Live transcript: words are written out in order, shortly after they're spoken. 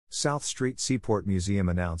South Street Seaport Museum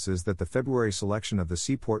announces that the February selection of the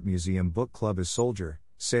Seaport Museum Book Club is Soldier,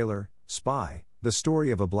 Sailor, Spy, The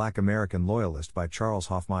Story of a Black American Loyalist by Charles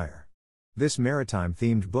Hoffmeyer. This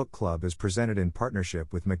maritime-themed book club is presented in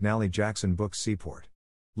partnership with McNally Jackson Books Seaport.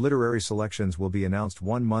 Literary selections will be announced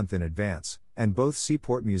 1 month in advance, and both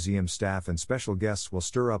Seaport Museum staff and special guests will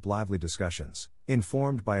stir up lively discussions,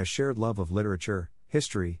 informed by a shared love of literature,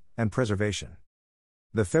 history, and preservation.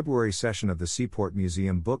 The February session of the Seaport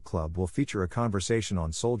Museum Book Club will feature a conversation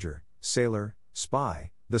on Soldier, Sailor,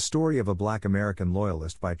 Spy, The Story of a Black American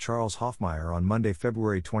Loyalist by Charles Hoffmeyer on Monday,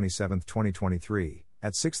 February 27, 2023,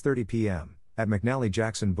 at 6:30 p.m., at McNally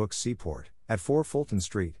Jackson Books Seaport, at 4 Fulton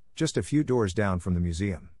Street, just a few doors down from the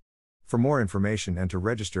museum. For more information and to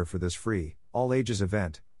register for this free, all-ages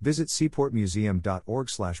event, visit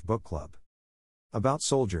seaportmuseum.org/bookclub. About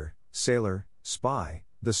Soldier, Sailor, Spy,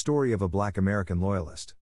 The Story of a Black American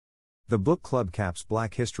Loyalist. The book club caps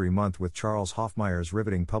Black History Month with Charles Hoffmeyer's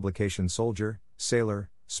riveting publication Soldier,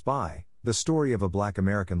 Sailor, Spy, The Story of a Black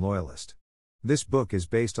American Loyalist. This book is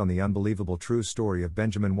based on the unbelievable true story of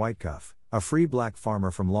Benjamin Whitecuff, a free black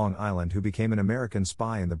farmer from Long Island who became an American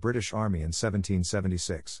spy in the British Army in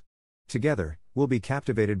 1776. Together, we'll be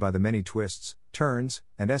captivated by the many twists, turns,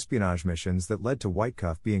 and espionage missions that led to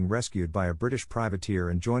Whitecuff being rescued by a British privateer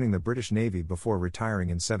and joining the British Navy before retiring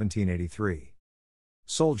in 1783.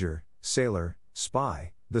 Soldier, Sailor,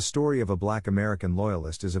 Spy, The Story of a Black American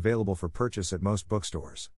Loyalist is available for purchase at most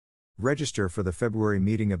bookstores. Register for the February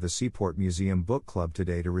meeting of the Seaport Museum Book Club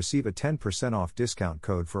today to receive a 10% off discount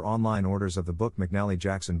code for online orders of the book McNally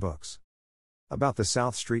Jackson Books. About the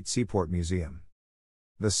South Street Seaport Museum.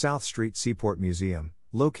 The South Street Seaport Museum,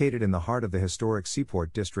 located in the heart of the historic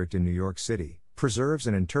Seaport District in New York City, preserves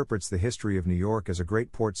and interprets the history of New York as a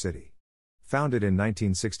great port city. Founded in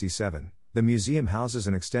 1967, the museum houses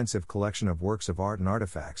an extensive collection of works of art and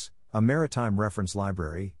artifacts, a maritime reference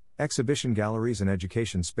library, exhibition galleries and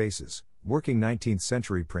education spaces, working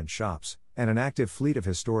 19th-century print shops, and an active fleet of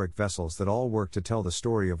historic vessels that all work to tell the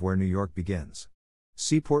story of where New York begins.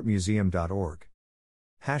 SeaportMuseum.org.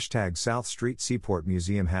 Hashtag South Street Seaport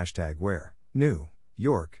Museum. Hashtag where New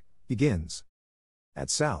York begins.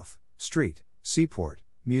 At South Street Seaport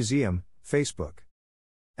Museum, Facebook.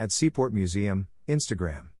 At Seaport Museum,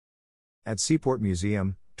 Instagram. At Seaport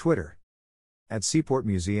Museum, Twitter. At Seaport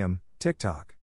Museum, TikTok.